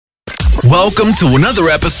Welcome to another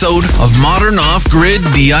episode of Modern Off-Grid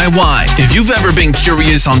DIY. If you've ever been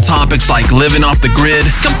curious on topics like living off the grid,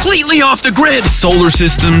 completely off the grid, solar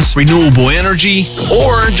systems, renewable energy,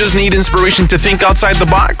 or just need inspiration to think outside the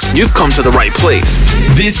box, you've come to the right place.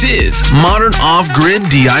 This is Modern Off-Grid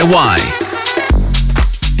DIY.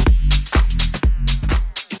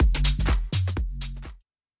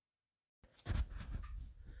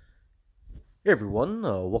 Hey everyone,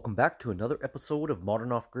 welcome back to another episode of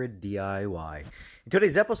Modern Off-Grid DIY. In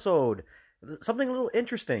today's episode, something a little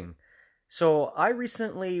interesting. So I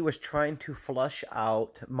recently was trying to flush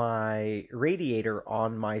out my radiator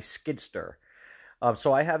on my skidster.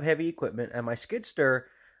 So I have heavy equipment and my skidster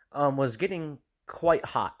was getting quite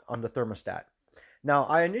hot on the thermostat. Now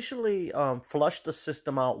I initially flushed the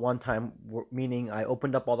system out one time, meaning I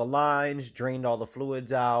opened up all the lines, drained all the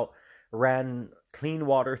fluids out, ran clean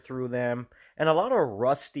water through them, and a lot of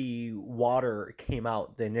rusty water came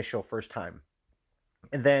out the initial first time.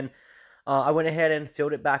 And then I went ahead and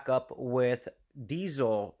filled it back up with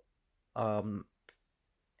diesel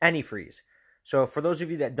antifreeze. So for those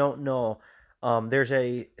of you that don't know,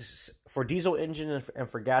 for diesel engines and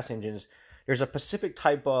for gas engines, there's a specific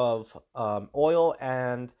type of oil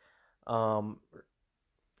and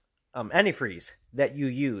antifreeze that you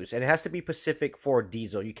use, and it has to be specific for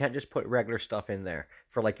diesel. You can't just put regular stuff in there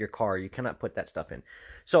for like your car. You cannot put that stuff in.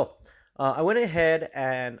 So I went ahead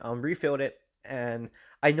and refilled it, and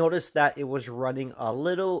I noticed that it was running a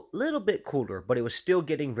little bit cooler, but it was still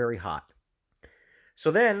getting very hot.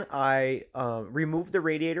 So then I removed the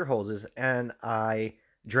radiator hoses and I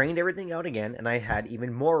drained everything out again, and I had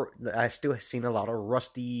even more. I still seen a lot of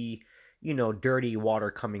rusty, dirty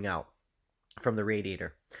water coming out from the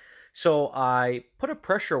radiator. So I put a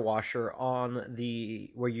pressure washer on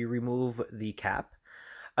where you remove the cap.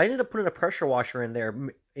 I ended up putting a pressure washer in there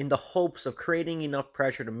in the hopes of creating enough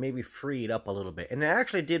pressure to maybe free it up a little bit. And it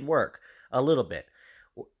actually did work a little bit.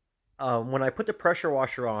 When I put the pressure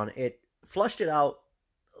washer on, it flushed it out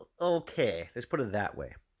okay. Let's put it that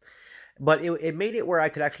way. But it made it where I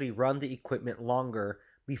could actually run the equipment longer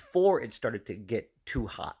before it started to get too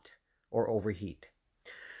hot or overheat.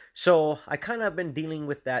 So I kind of been dealing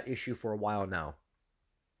with that issue for a while now.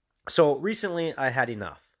 So recently I had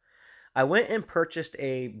enough. I went and purchased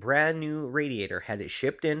a brand new radiator, had it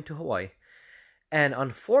shipped into Hawaii. And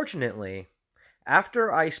unfortunately,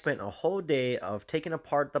 after I spent a whole day of taking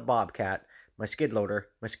apart the Bobcat, my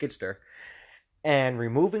skidster, and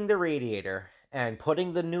removing the radiator and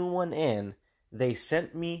putting the new one in, they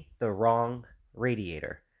sent me the wrong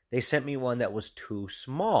radiator. They sent me one that was too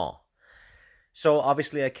small. So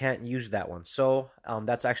obviously I can't use that one. So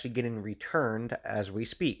that's actually getting returned as we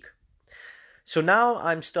speak. So now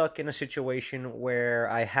I'm stuck in a situation where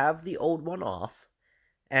I have the old one off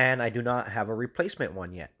and I do not have a replacement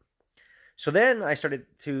one yet. So then I started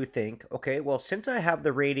to think, okay, well, since I have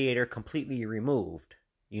the radiator completely removed,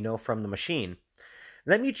 from the machine,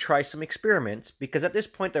 let me try some experiments, because at this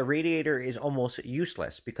point the radiator is almost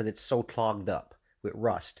useless because it's so clogged up with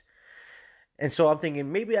rust. And so I'm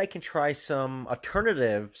thinking maybe I can try some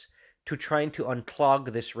alternatives to trying to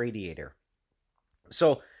unclog this radiator.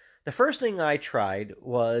 So the first thing I tried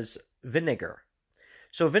was vinegar.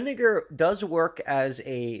 So vinegar does work as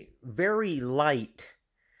a very light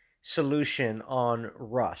solution on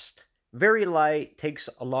rust. Very light, takes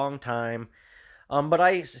a long time. But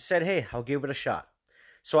I said, hey, I'll give it a shot.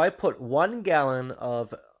 So I put 1 gallon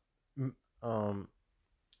of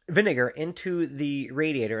vinegar into the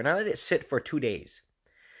radiator, and I let it sit for 2 days.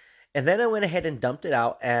 And then I went ahead and dumped it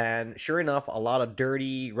out, and sure enough, a lot of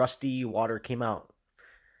dirty, rusty water came out.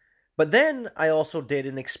 But then I also did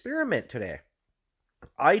an experiment today.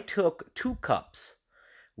 I took 2 cups,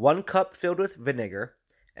 1 cup filled with vinegar,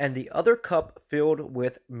 and the other cup filled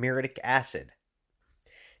with muriatic acid.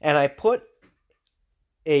 And I put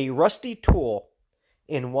a rusty tool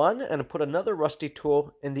in one, and I put another rusty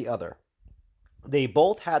tool in the other. They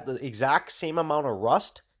both had the exact same amount of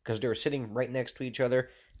rust because they were sitting right next to each other,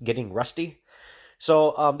 getting rusty.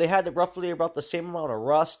 So they had roughly about the same amount of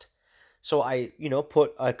rust. So I,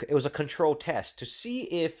 it was a control test to see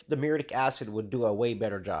if the muriatic acid would do a way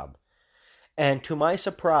better job. And to my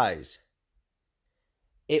surprise,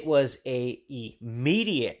 it was a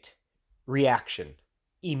immediate reaction.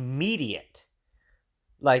 Immediate.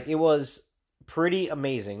 Like, it was pretty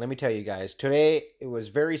amazing. Let me tell you guys. Today, it was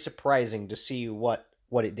very surprising to see what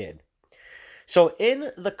it did. So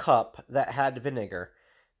in the cup that had vinegar,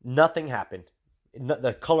 nothing happened.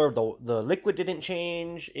 The color of the liquid didn't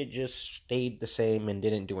change. It just stayed the same and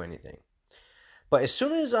didn't do anything. But as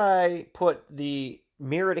soon as I put the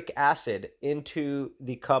muriatic acid into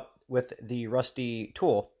the cup with the rusty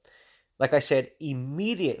tool, like I said,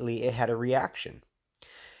 immediately it had a reaction.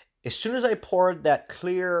 As soon as I poured that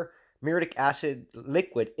clear muriatic acid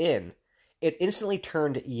liquid in, it instantly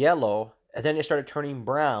turned yellow, and then it started turning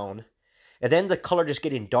brown, and then the color just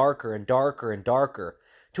getting darker and darker and darker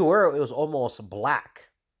to where it was almost black.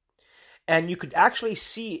 And you could actually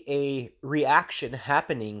see a reaction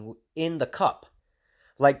happening in the cup.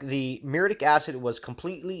 Like the muriatic acid was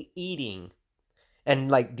completely eating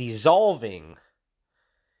and like dissolving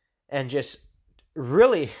and just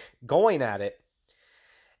really going at it.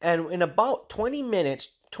 And in about 20 minutes,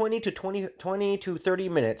 20 to 30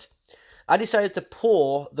 minutes, I decided to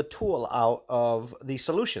pull the tool out of the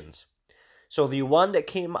solutions. So the one that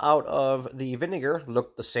came out of the vinegar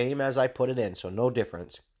looked the same as I put it in, so no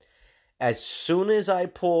difference. As soon as I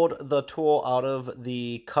pulled the tool out of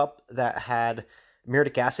the cup that had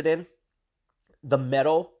muriatic acid in, the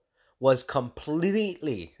metal was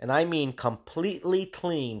completely, and I mean completely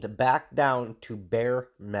cleaned back down to bare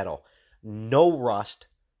metal. No rust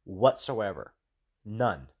whatsoever.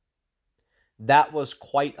 None. That was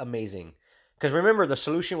quite amazing. Because remember, the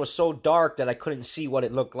solution was so dark that I couldn't see what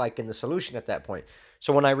it looked like in the solution at that point.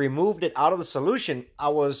 So when I removed it out of the solution, I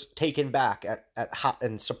was taken back at how,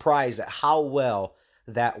 and surprised at how well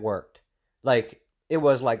that worked. Like, it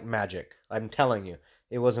was like magic. I'm telling you.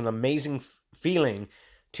 It was an amazing feeling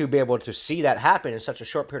to be able to see that happen in such a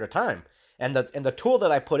short period of time. And the tool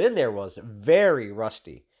that I put in there was very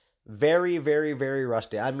rusty. Very, very, very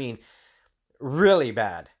rusty. I mean, really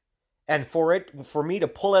bad. And for me to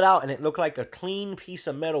pull it out and it looked like a clean piece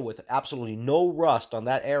of metal with absolutely no rust on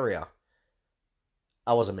that area,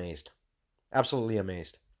 I was amazed. Absolutely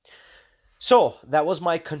amazed. So that was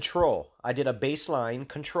my control. I did a baseline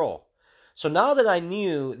control. So now that I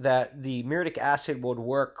knew that the muriatic acid would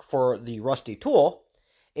work for the rusty tool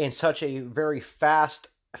in such a very fast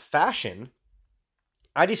fashion,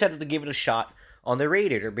 I decided to give it a shot on the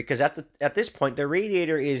radiator, because at this point the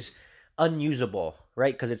radiator is unusable,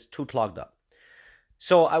 right? Because it's too clogged up.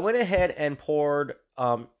 So I went ahead and poured,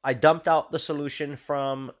 I dumped out the solution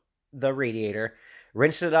from the radiator,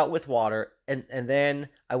 rinsed it out with water, and then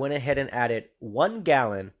I went ahead and added 1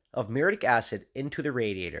 gallon of muriatic acid into the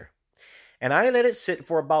radiator. And I let it sit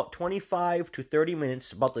for about 25 to 30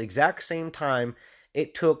 minutes, about the exact same time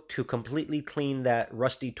it took to completely clean that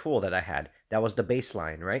rusty tool that I had. That was the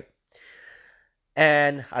baseline, right?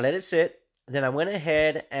 And I let it sit. Then I went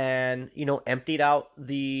ahead and, emptied out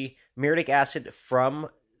the muriatic acid from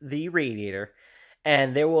the radiator.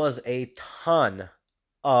 And there was a ton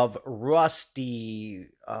of rusty,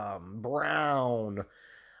 brown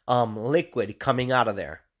liquid coming out of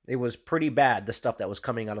there. It was pretty bad, the stuff that was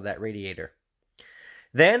coming out of that radiator.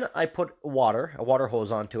 Then I put a water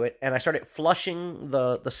hose onto it, and I started flushing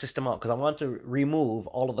the system out because I wanted to remove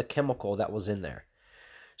all of the chemical that was in there.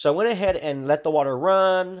 So I went ahead and let the water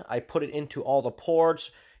run. I put it into all the ports,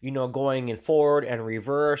 going in forward and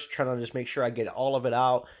reverse, trying to just make sure I get all of it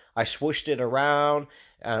out. I swooshed it around,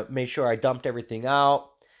 made sure I dumped everything out.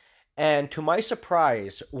 And to my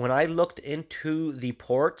surprise, when I looked into the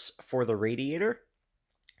ports for the radiator,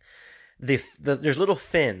 there's little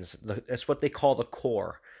fins. That's what they call the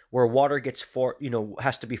core, where water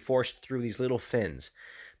has to be forced through these little fins.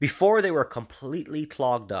 Before, they were completely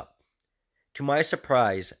clogged up. To my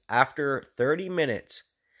surprise, after 30 minutes,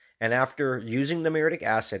 and after using the muriatic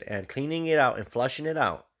acid and cleaning it out and flushing it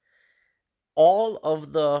out, all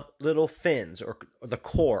of the little fins, or the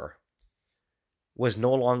core, was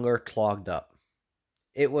no longer clogged up.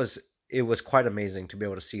 It was quite amazing to be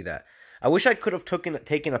able to see that. I wish I could have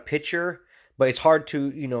taken a picture, but it's hard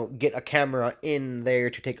to, get a camera in there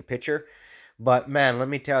to take a picture. But man, let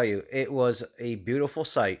me tell you, it was a beautiful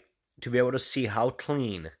sight to be able to see how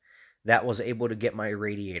clean that was able to get my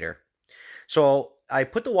radiator. So I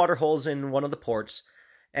put the water hose in one of the ports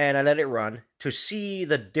and I let it run to see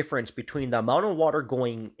the difference between the amount of water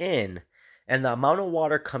going in and the amount of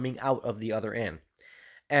water coming out of the other end.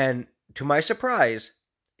 And to my surprise,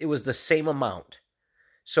 it was the same amount.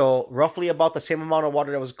 So roughly about the same amount of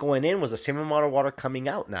water that was going in was the same amount of water coming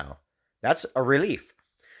out now. That's a relief.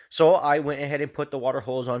 So I went ahead and put the water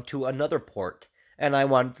hose onto another port, and I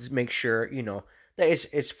wanted to make sure, that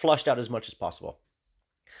it's flushed out as much as possible.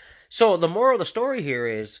 So the moral of the story here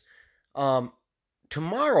is,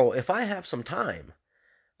 tomorrow, if I have some time,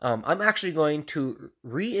 I'm actually going to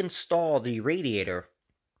reinstall the radiator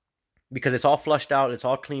because it's all flushed out, it's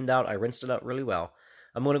all cleaned out. I rinsed it out really well.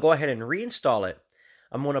 I'm going to go ahead and reinstall it.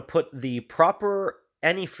 I'm going to put the proper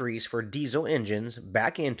antifreeze for diesel engines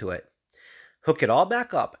back into it, hook it all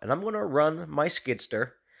back up, and I'm going to run my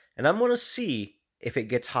skidster, and I'm going to see if it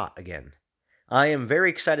gets hot again. I am very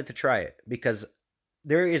excited to try it because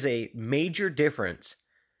there is a major difference,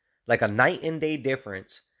 like a night and day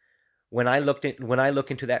difference. When I look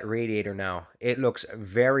into that radiator now, it looks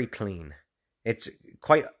very clean. It's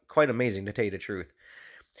quite amazing, to tell you the truth.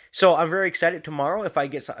 So I'm very excited tomorrow. If I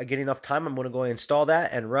get enough time, I'm going to go install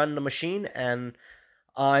that and run the machine. And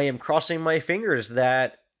I am crossing my fingers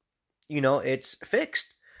that it's fixed,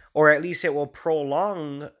 or at least it will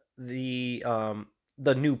prolong the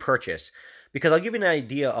new purchase. Because I'll give you an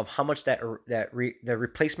idea of how much the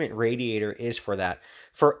replacement radiator is for that.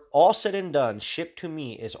 For all said and done, shipped to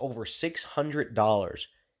me is over $600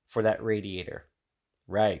 for that radiator.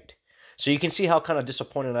 Right. So you can see how kind of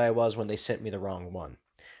disappointed I was when they sent me the wrong one.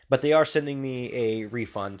 But they are sending me a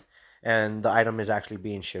refund, and the item is actually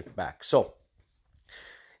being shipped back. So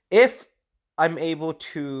if I'm able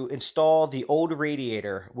to install the old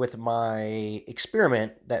radiator with my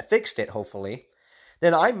experiment that fixed it, hopefully,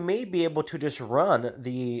 then I may be able to just run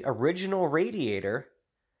the original radiator,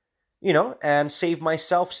 and save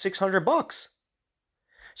myself $600.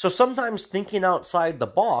 So sometimes thinking outside the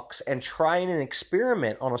box and trying an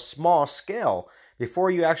experiment on a small scale before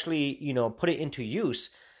you actually, put it into use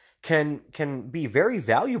can be very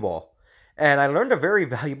valuable. And I learned a very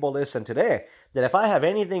valuable lesson today, that if I have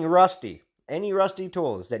anything rusty, any rusty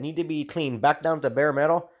tools that need to be cleaned back down to bare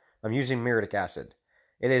metal, I'm using muriatic acid.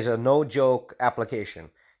 It is a no joke application.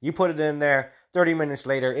 You put it in there, 30 minutes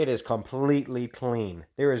later, it is completely clean.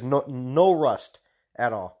 There is no rust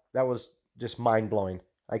at all. That was just mind blowing.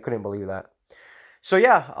 I couldn't believe that. So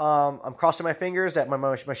yeah, I'm crossing my fingers that my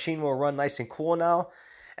machine will run nice and cool now.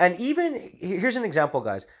 And even, here's an example,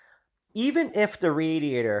 guys. Even if the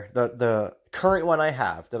radiator, the current one I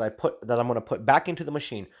have that I'm going to put back into the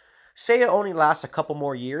machine, say it only lasts a couple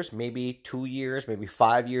more years, maybe 2 years, maybe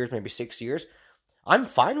 5 years, maybe 6 years, I'm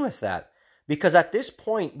fine with that. Because at this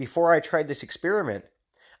point, before I tried this experiment,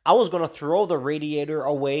 I was going to throw the radiator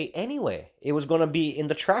away anyway. It was going to be in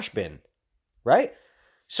the trash bin, right?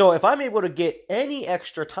 So if I'm able to get any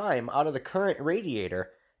extra time out of the current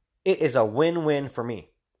radiator, it is a win-win for me.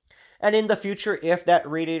 And in the future, if that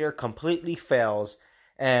radiator completely fails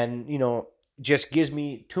and, just gives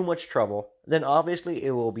me too much trouble, then obviously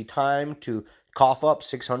it will be time to cough up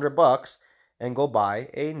 $600 and go buy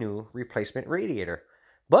a new replacement radiator.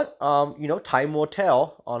 But, time will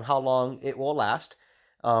tell on how long it will last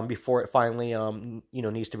before it finally,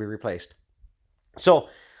 needs to be replaced. So,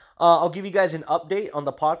 I'll give you guys an update on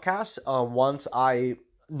the podcast once I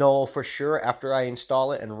know for sure after I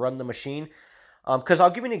install it and run the machine. Because I'll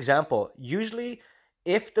give you an example. Usually,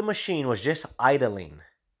 if the machine was just idling,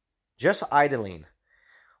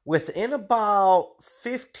 within about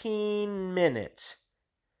 15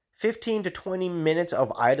 to 20 minutes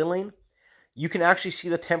of idling, you can actually see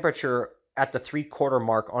the temperature at the 3/4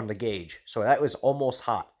 mark on the gauge. So that was almost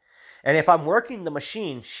hot. And if I'm working the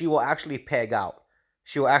machine, she will actually peg out.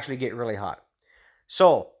 She will actually get really hot.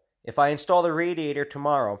 So if I install the radiator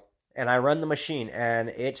tomorrow and I run the machine and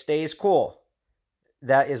it stays cool,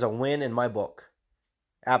 that is a win in my book.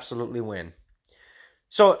 Absolutely win.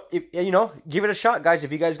 So, give it a shot, guys.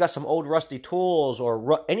 If you guys got some old rusty tools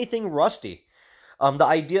or anything rusty, the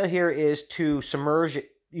idea here is to submerge it,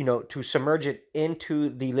 into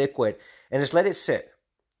the liquid and just let it sit,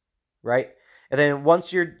 right? And then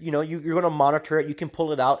once you're going to monitor it, you can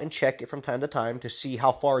pull it out and check it from time to time to see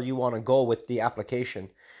how far you want to go with the application.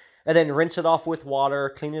 And then rinse it off with water,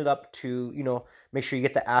 clean it up to, make sure you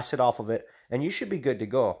get the acid off of it, and you should be good to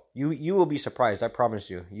go. You will be surprised, I promise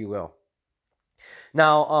you, you will.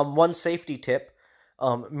 Now, one safety tip,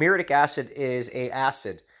 muriatic acid is an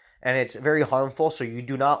acid, and it's very harmful, so you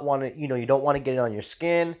do not want to, you don't want to get it on your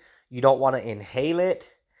skin, you don't want to inhale it.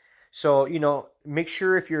 So, make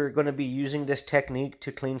sure if you're going to be using this technique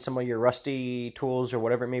to clean some of your rusty tools or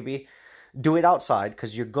whatever it may be, do it outside,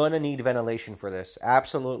 because you're going to need ventilation for this.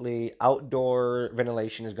 Absolutely, outdoor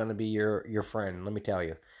ventilation is going to be your friend, let me tell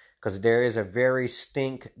you. Because there is a very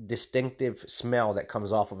distinctive smell that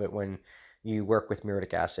comes off of it when you work with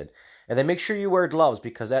muriatic acid. And then make sure you wear gloves,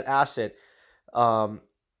 because that acid,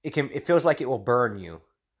 it feels like it will burn you,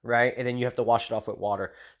 right? And then you have to wash it off with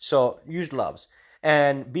water. So use gloves.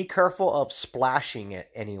 And be careful of splashing it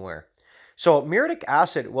anywhere. So muriatic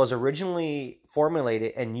acid was originally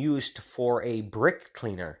formulated and used for a brick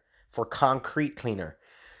cleaner, for concrete cleaner.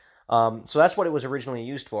 So that's what it was originally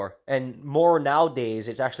used for. And more nowadays,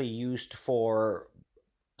 it's actually used for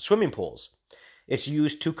swimming pools. It's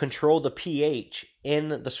used to control the pH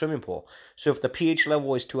in the swimming pool. So if the pH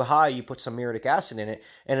level is too high, you put some muriatic acid in it,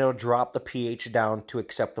 and it'll drop the pH down to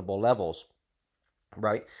acceptable levels,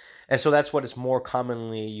 right? And so that's what it's more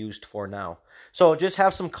commonly used for now. So just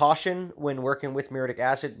have some caution when working with muriatic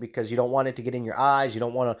acid because you don't want it to get in your eyes. You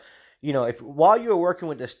don't want to, if while you're working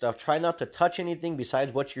with this stuff, try not to touch anything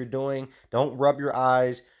besides what you're doing. Don't rub your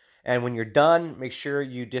eyes. And when you're done, make sure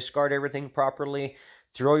you discard everything properly.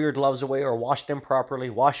 Throw your gloves away or wash them properly.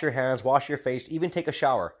 Wash your hands, wash your face, even take a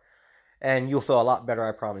shower. And you'll feel a lot better,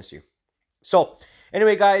 I promise you. So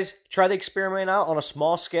anyway, guys, try the experiment out on a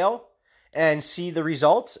small scale and see the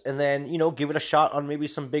results. And then, give it a shot on maybe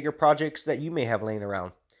some bigger projects that you may have laying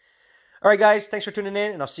around. All right, guys, thanks for tuning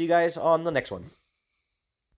in, and I'll see you guys on the next one.